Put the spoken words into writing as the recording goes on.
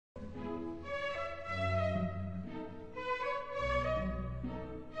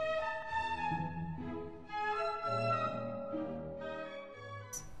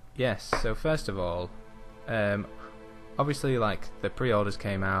Yes, so first of all, obviously, like, the pre-orders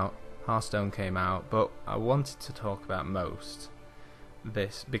came out, Hearthstone came out, but I wanted to talk about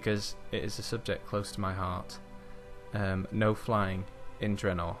this because it is a subject close to my heart. No flying in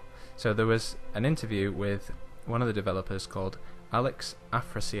Draenor. So there was an interview with one of the developers called Alex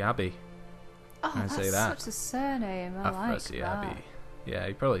Afrasiabi. Oh, that's say that. such a surname. I like that. Yeah,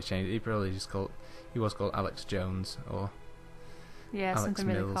 he probably changed. He probably just called. He was called Alex Jones or. Yeah, Alex something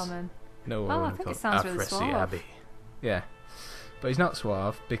Mills. really common. No, Oh, I think it sounds really suave. Yeah, but he's not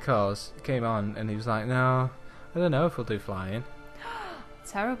suave because he came on and he was like, "No, I don't know if we'll do flying."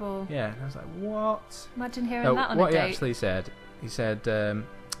 Terrible. Yeah, and I was like, "What?" Imagine hearing that on a date. What he actually said, he said,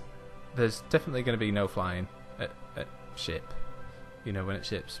 "There's definitely going to be no flying at ship. You know, when it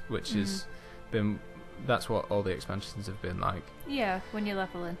ships, which has been. That's what all the expansions have been like." Yeah, when you're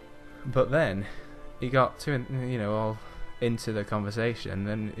leveling. But then he got to all into the conversation,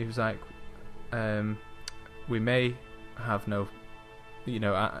 and he was like, "We may have no, He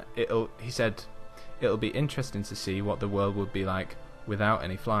said it'll be interesting to see what the world would be like without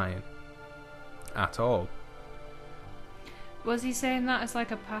any flying at all." Was he saying that as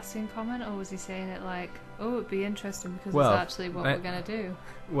like a passing comment, or was he saying it like, "Oh, it'd be interesting because Well, it's actually what we're gonna do"?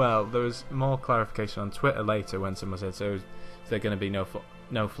 Well, there was more clarification on Twitter later when someone said, "So is there going to be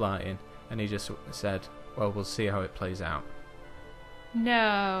no flying?" And he just said, "Well, we'll see how it plays out."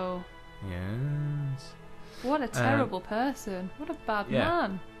 No. Yes. What a terrible person. What a bad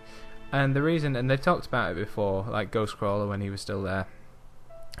man. And the reason, and they talked about it before, like Ghostcrawler when he was still there,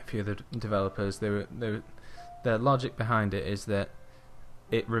 a few of the developers, their logic behind it is that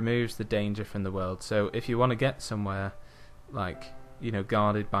it removes the danger from the world. So if you want to get somewhere, like,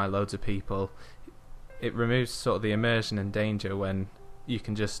 guarded by loads of people, it removes sort of the immersion and danger when you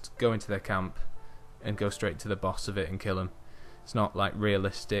can just go into their camp and go straight to the boss of it and kill him. It's not like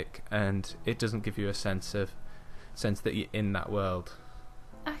realistic, and it doesn't give you a sense that you're in that world.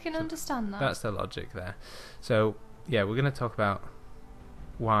 I can understand that. That's the logic there. So yeah, we're going to talk about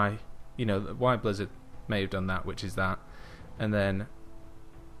why Blizzard may have done that, which is that, and then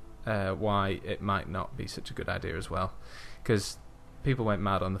why it might not be such a good idea as well, because people went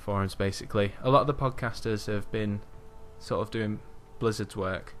mad on the forums. Basically, a lot of the podcasters have been sort of doing Blizzard's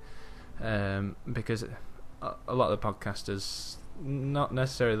work, because a lot of the podcasters, not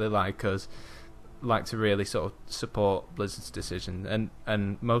necessarily like us, like to really sort of support Blizzard's decision,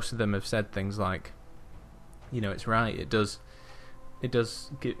 and most of them have said things like, it's right, it does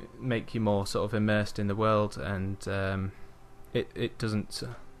make you more sort of immersed in the world, and it doesn't,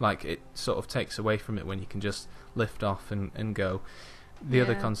 like, it sort of takes away from it when you can just lift off and go. The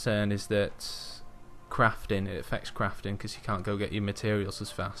other concern is that it affects crafting because you can't go get your materials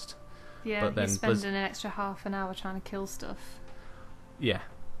as fast. Yeah, but then you're spending an extra half an hour trying to kill stuff. Yeah,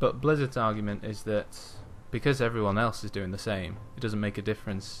 but Blizzard's argument is that because everyone else is doing the same, it doesn't make a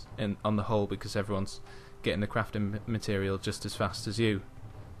difference on the whole, because everyone's getting the crafting material just as fast as you,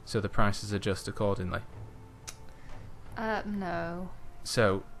 so the prices adjust accordingly. No.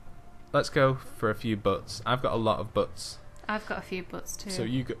 So, let's go for a few buts. I've got a lot of buts. I've got a few buts too. So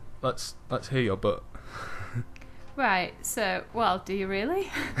let's hear your butt. Right, so, well, do you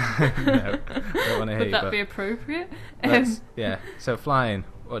really? No, don't want to hear. Would that be appropriate? Yeah, so flying,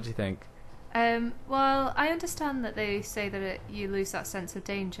 what do you think? Well, I understand that they say that you lose that sense of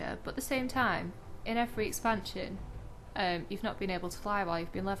danger, but at the same time, in every expansion, you've not been able to fly while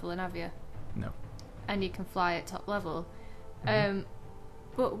you've been leveling, have you? No. And you can fly at top level.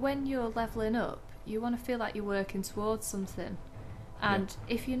 But when you're leveling up, you want to feel like you're working towards something. And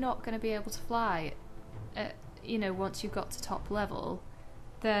if you're not going to be able to fly, once you've got to top level,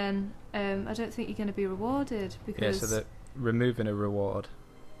 then I don't think you're going to be rewarded, because... Yeah, so they're removing a reward.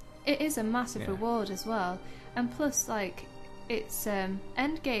 It is a massive reward as well. And plus, like, it's end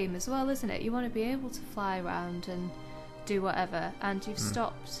game as well, isn't it? You want to be able to fly around and do whatever, and you've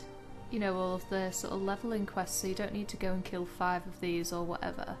stopped, all of the sort of leveling quests, so you don't need to go and kill 5 of these or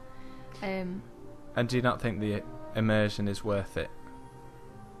whatever. And do you not think the immersion is worth it?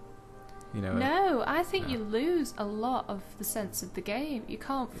 No, I think you lose a lot of the sense of the game. You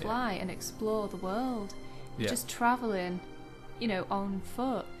can't fly and explore the world. You're just travelling, on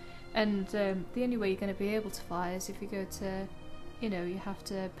foot. And the only way you're going to be able to fly is if you go to, you have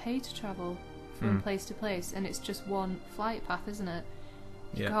to pay to travel from place to place, and it's just one flight path, isn't it?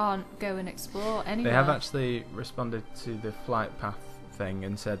 You can't go and explore anywhere. They have actually responded to the flight path thing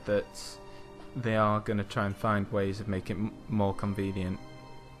and said that they are going to try and find ways of making it more convenient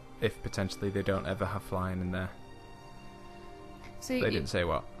if potentially they don't ever have flying in there. So they didn't say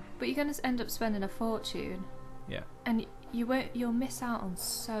what. But you're going to end up spending a fortune. Yeah. And you'll miss out on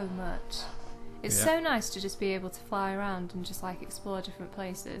so much. It's so nice to just be able to fly around and just like explore different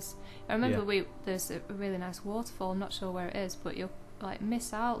places. I remember there's a really nice waterfall. I'm not sure where it is, but you'll like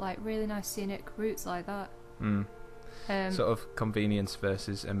miss out like really nice scenic routes like that. Sort of convenience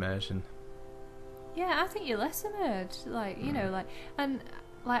versus immersion. Yeah, I think you're less immersed. Like you know, like and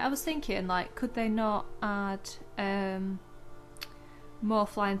like I was thinking, like could they not add more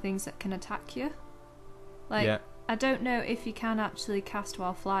flying things that can attack you? Like I don't know if you can actually cast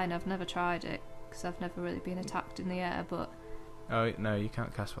while flying. I've never tried it because I've never really been attacked in the air. But oh no, you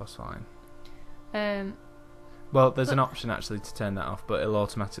can't cast while flying. Well, there's an option actually to turn that off, but it'll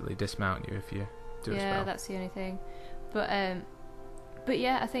automatically dismount you if you do a spell. Yeah, that's the only thing. But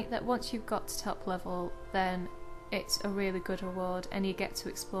yeah, I think that once you've got to top level, then it's a really good reward, and you get to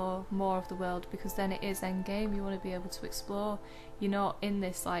explore more of the world because then it is end game. You want to be able to explore. You're not in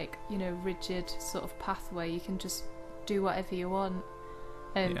this like rigid sort of pathway. You can just do whatever you want,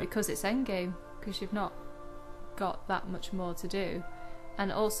 because it's end game. Because you've not got that much more to do.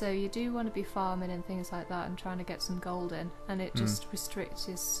 And also you do want to be farming and things like that and trying to get some gold in, and it just restricts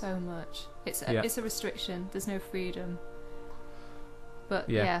you so much. It's a restriction. There's no freedom. But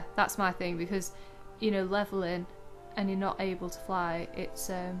yeah, that's my thing, because leveling and you're not able to fly, it's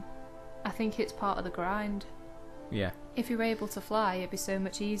I think it's part of the grind. Yeah. If you're able to fly, it'd be so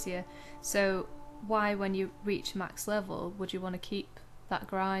much easier. So why, when you reach max level, would you want to keep that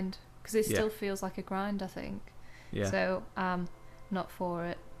grind? Because it still feels like a grind, I think. Yeah. So not for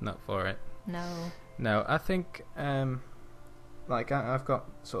it. Not for it. No, I think like I've got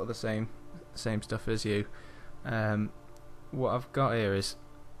sort of the same stuff as you. What I've got here is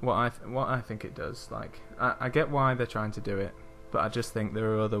what I think it does. Like I get why they're trying to do it, but I just think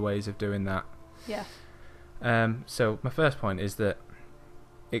there are other ways of doing that. Yeah. So my first point is that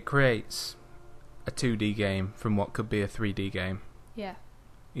it creates a 2D game from what could be a 3D game. Yeah.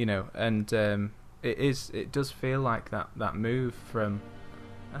 And it does feel like that move from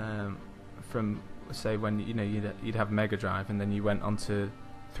say when you'd have Mega Drive and then you went onto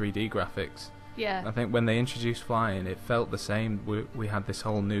 3D graphics. Yeah. I think when they introduced flying, it felt the same. We had this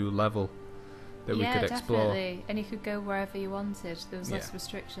whole new level that we could explore. Yeah, definitely. And you could go wherever you wanted. There was less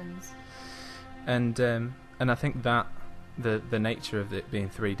restrictions. And I think that the nature of it being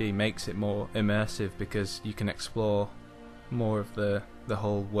 3D makes it more immersive, because you can explore more of the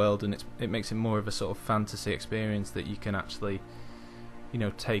whole world, and it makes it more of a sort of fantasy experience that you can actually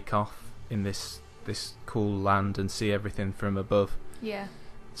take off in this cool land and see everything from above. Yeah.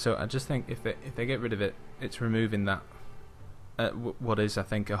 So I just think if they get rid of it, it's removing that what is, I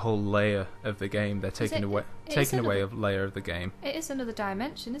think, a whole layer of the game. They're taking away a layer of the game. It is another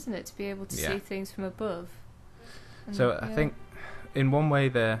dimension, isn't it, to be able to see things from above. And so I think in one way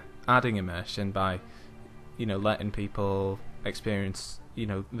they're adding immersion by letting people experience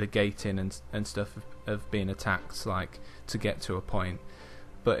the gating and stuff of being attacked, like to get to a point.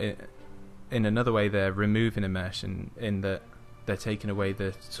 But in another way they're removing immersion, in that they're taking away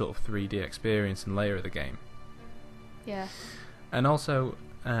the sort of 3D experience and layer of the game. Yeah. And also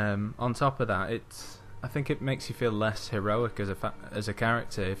on top of that, I think it makes you feel less heroic as a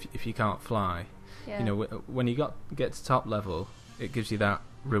character if you can't fly. Yeah. When you get to top level, it gives you that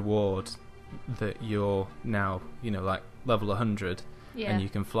reward that you're now like level 100 and you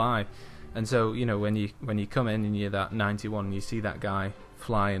can fly. And so when you come in and you're that 91 and you see that guy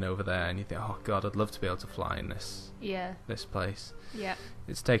flying over there and you think, oh god, I'd love to be able to fly in this place. Yeah.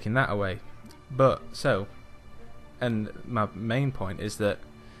 It's taking that away. And my main point is that,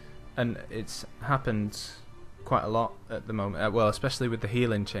 and it's happened quite a lot at the moment, well, especially with the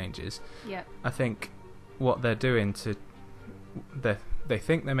healing changes. Yeah. I think what they're doing they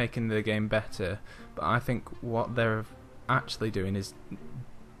think they're making the game better, but I think what they're actually doing is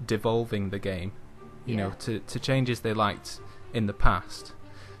devolving the game, to changes they liked in the past,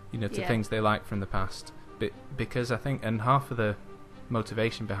 to things they liked from the past. Because I think, and half of the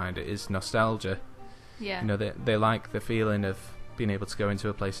motivation behind it is nostalgia. Yeah. They like the feeling of being able to go into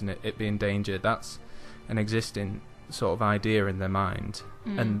a place and it being danger. That's an existing sort of idea in their mind,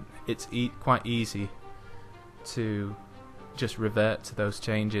 and it's quite easy to just revert to those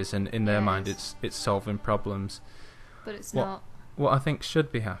changes, and in their mind it's solving problems. But it's not. What I think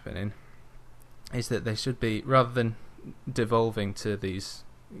should be happening is that they should be, rather than devolving to these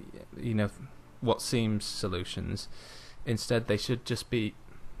what seems solutions, instead they should just be,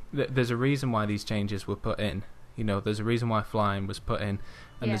 there's a reason why these changes were put in. There's a reason why flying was put in,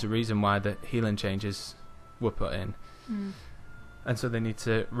 and there's a reason why the healing changes were put in. And so they need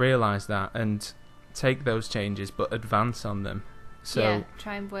to realise that and take those changes but advance on them. So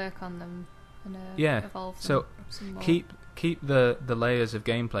try and work on them and evolve them. So some more. keep the layers of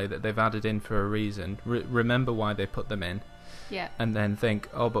gameplay that they've added in for a reason. Remember why they put them in. Yeah. And then think,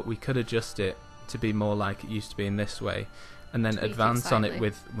 oh, but we could adjust it to be more like it used to be in this way, and then Tweak advance on it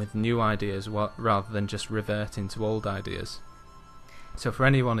slightly. with new ideas, rather than just reverting to old ideas. So for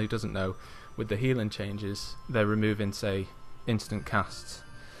anyone who doesn't know, with the healing changes, they're removing, say, instant casts,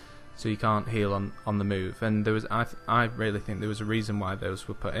 so you can't heal on the move. And there was, I really think there was a reason why those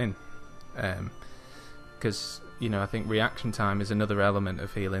were put in, because I think reaction time is another element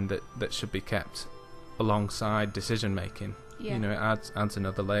of healing that should be kept alongside decision making. Yeah. It adds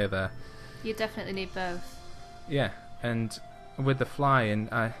another layer there. You definitely need both. Yeah, and with the flying,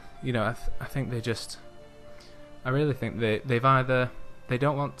 I think I really think they've either, they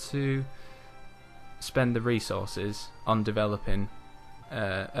don't want to spend the resources on developing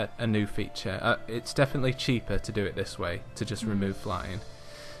a new feature. It's definitely cheaper to do it this way, to just remove flying.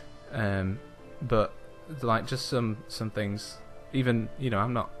 But like just some things, even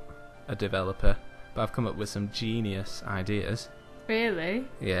I'm not a developer, but I've come up with some genius ideas. Really?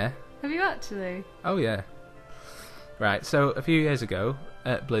 Yeah. Have you actually? Oh yeah. Right, so a few years ago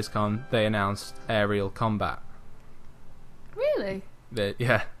at BlizzCon they announced aerial combat. Really?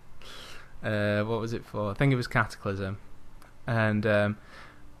 Yeah. What was it for? I think it was Cataclysm, and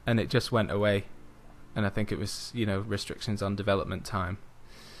it just went away, and I think it was restrictions on development time.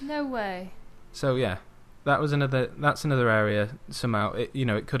 No way. So yeah, that's another area somehow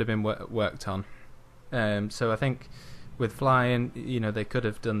it could have been worked on. So I think with flying, they could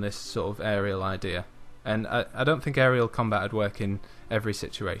have done this sort of aerial idea, and I don't think aerial combat would work in every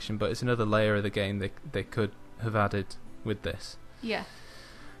situation, but it's another layer of the game they could have added with this. Yeah.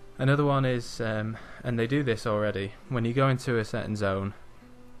 Another one is, and they do this already, when you go into a certain zone,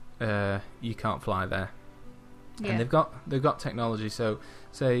 you can't fly there. Yeah. And they've got technology. So,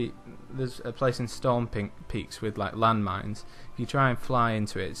 say there's a place in Storm Peaks with like landmines. If you try and fly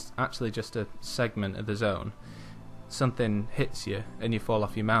into it, it's actually just a segment of the zone. Something hits you and you fall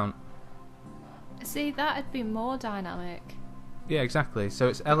off your mount. See, that'd be more dynamic. Yeah, exactly. So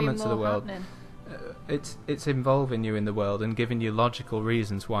it's elements of the world. Happening. It's involving you in the world and giving you logical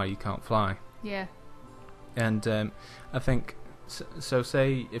reasons why you can't fly. Yeah. And I think so.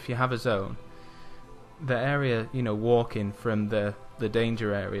 Say if you have a zone, the area walking from the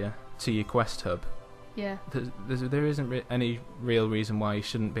danger area to your quest hub. Yeah. There isn't any real reason why you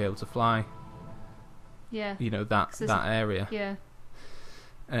shouldn't be able to fly. Yeah. That area. Yeah.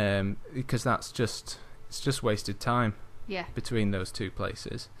 Because it's just wasted time. Yeah. Between those two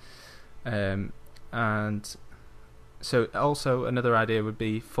places. And so also another idea would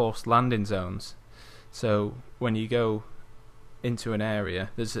be forced landing zones. So when you go into an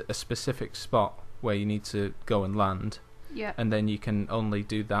area, there's a specific spot where you need to go and land. Yeah. And then you can only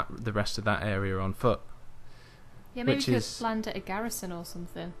do the rest of that area on foot. Yeah, maybe you could land at a garrison or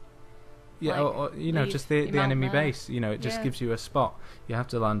something. Yeah, like, or just the enemy there. base. It just gives you a spot. You have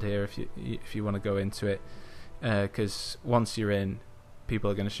to land here if you want to go into it, because once you're in, people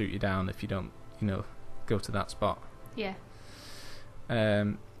are going to shoot you down if you don't go to that spot. Yeah.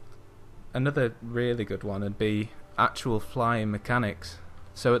 Another really good one would be actual flying mechanics.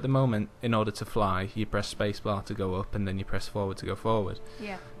 So at the moment, in order to fly, you press spacebar to go up, and then you press forward to go forward.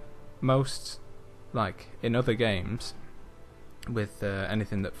 Yeah. Most, like in other games, with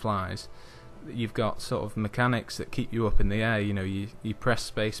anything that flies, you've got sort of mechanics that keep you up in the air. You press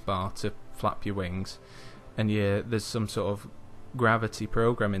spacebar to flap your wings, and there's some sort of gravity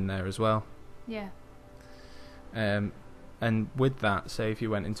program in there as well. Yeah. And with that, say if you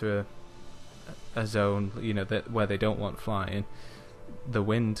went into a zone, where they don't want flying, the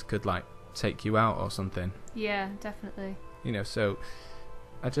wind could like take you out or something. Yeah, definitely. So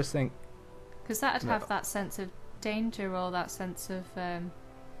I just think because that'd have that sense of danger, or that sense of I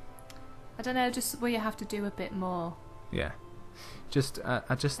don't know, just where you have to do a bit more. Yeah. I just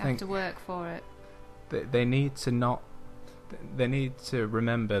you think have to work for it. They need to They need to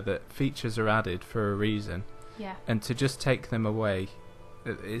remember that features are added for a reason. Yeah. And to just take them away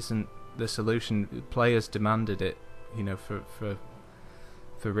isn't the solution. Players demanded it,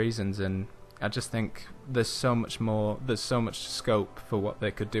 for reasons, and I just think there's so much scope for what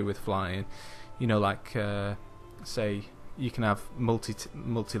they could do with flying. Say you can have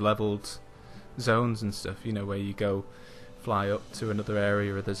multi-leveled zones and stuff, where you go fly up to another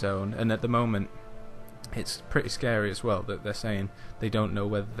area of the zone, and at the moment it's pretty scary as well that they're saying they don't know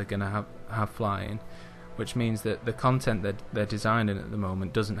whether they're going to have flying, which means that the content that they're designing at the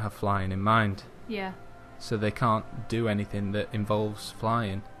moment doesn't have flying in mind. Yeah. So they can't do anything that involves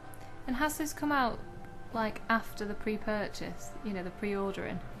flying. And has this come out like after the pre-purchase, the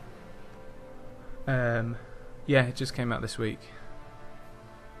pre-ordering? Yeah, Yeah, it just came out this week.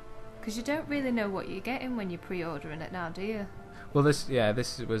 Because you don't really know what you're getting when you're pre-ordering it now, do you? Well, this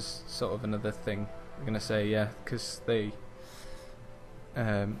was sort of another thing I'm going to say, yeah, because they...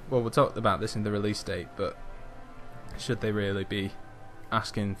 well, we'll talk about this in the release date, but should they really be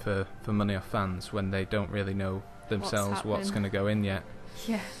asking for money off fans when they don't really know themselves what's going to go in yet?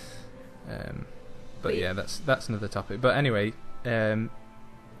 Yeah. But yeah, that's another topic. But anyway,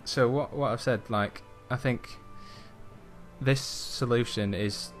 so what I've said, like, I think this solution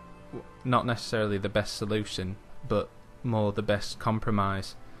is not necessarily the best solution, but more the best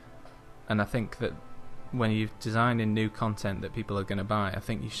compromise. And I think that when you're designing new content that people are going to buy, I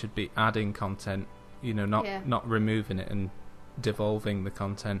think you should be adding content, not removing it and devolving the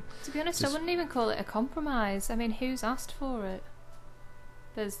content. To be honest, I wouldn't even call it a compromise. I mean, who's asked for it?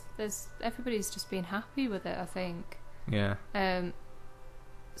 There's everybody's just being happy with it, I think. Yeah.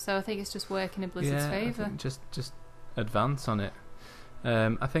 So I think it's just working in Blizzard's favour. I think just advance on it.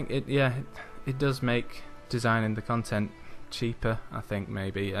 I think it does make designing the content cheaper, I think,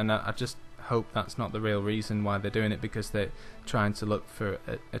 maybe, and I just hope that's not the real reason why they're doing it, because they're trying to look for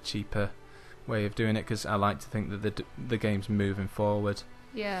a cheaper way of doing it, because I like to think that the game's moving forward.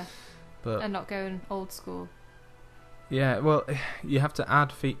 Yeah. And not going old school. Yeah, well, you have to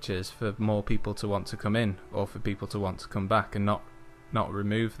add features for more people to want to come in, or for people to want to come back, and not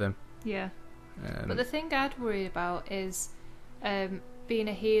remove them. Yeah. But the thing I'd worry about is being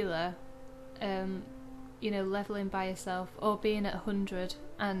a healer, leveling by yourself, or being at 100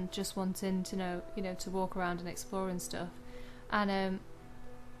 and just wanting to to walk around and explore and stuff. And,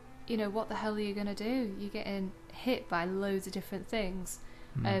 what the hell are you going to do? You're getting hit by loads of different things.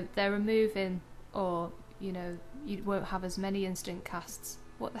 They're removing, or, you won't have as many instant casts.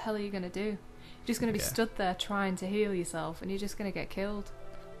 What the hell are you going to do? You're just going to be stood there trying to heal yourself, and you're just going to get killed.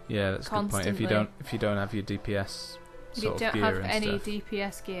 Yeah, that's constantly. A good point. If you don't have your DPS sort of gear and stuff. If you don't have any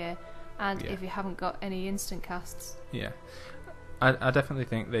DPS gear, and if you haven't got any instant casts. Yeah. I definitely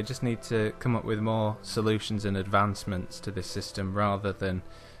think they just need to come up with more solutions and advancements to this system, rather than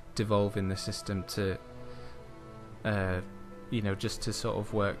devolving the system to, just to sort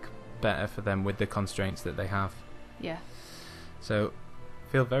of work better for them with the constraints that they have. Yeah. So,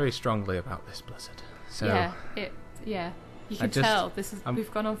 feel very strongly about this, Blizzard. So you can tell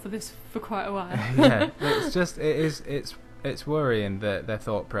we've gone on for this for quite a while. Yeah, it's worrying their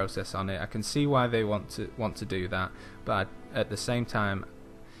thought process on it. I can see why they want to do that, but at the same time,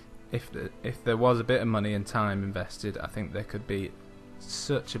 if there was a bit of money and time invested, I think there could be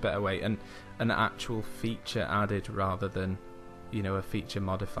such a better way, and an actual feature added rather than a feature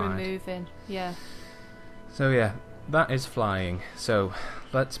modified. Removing, yeah. So yeah, that is flying. So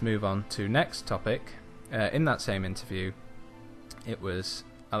let's move on to next topic. In that same interview, it was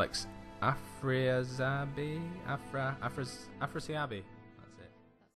Alex Afrasiabi.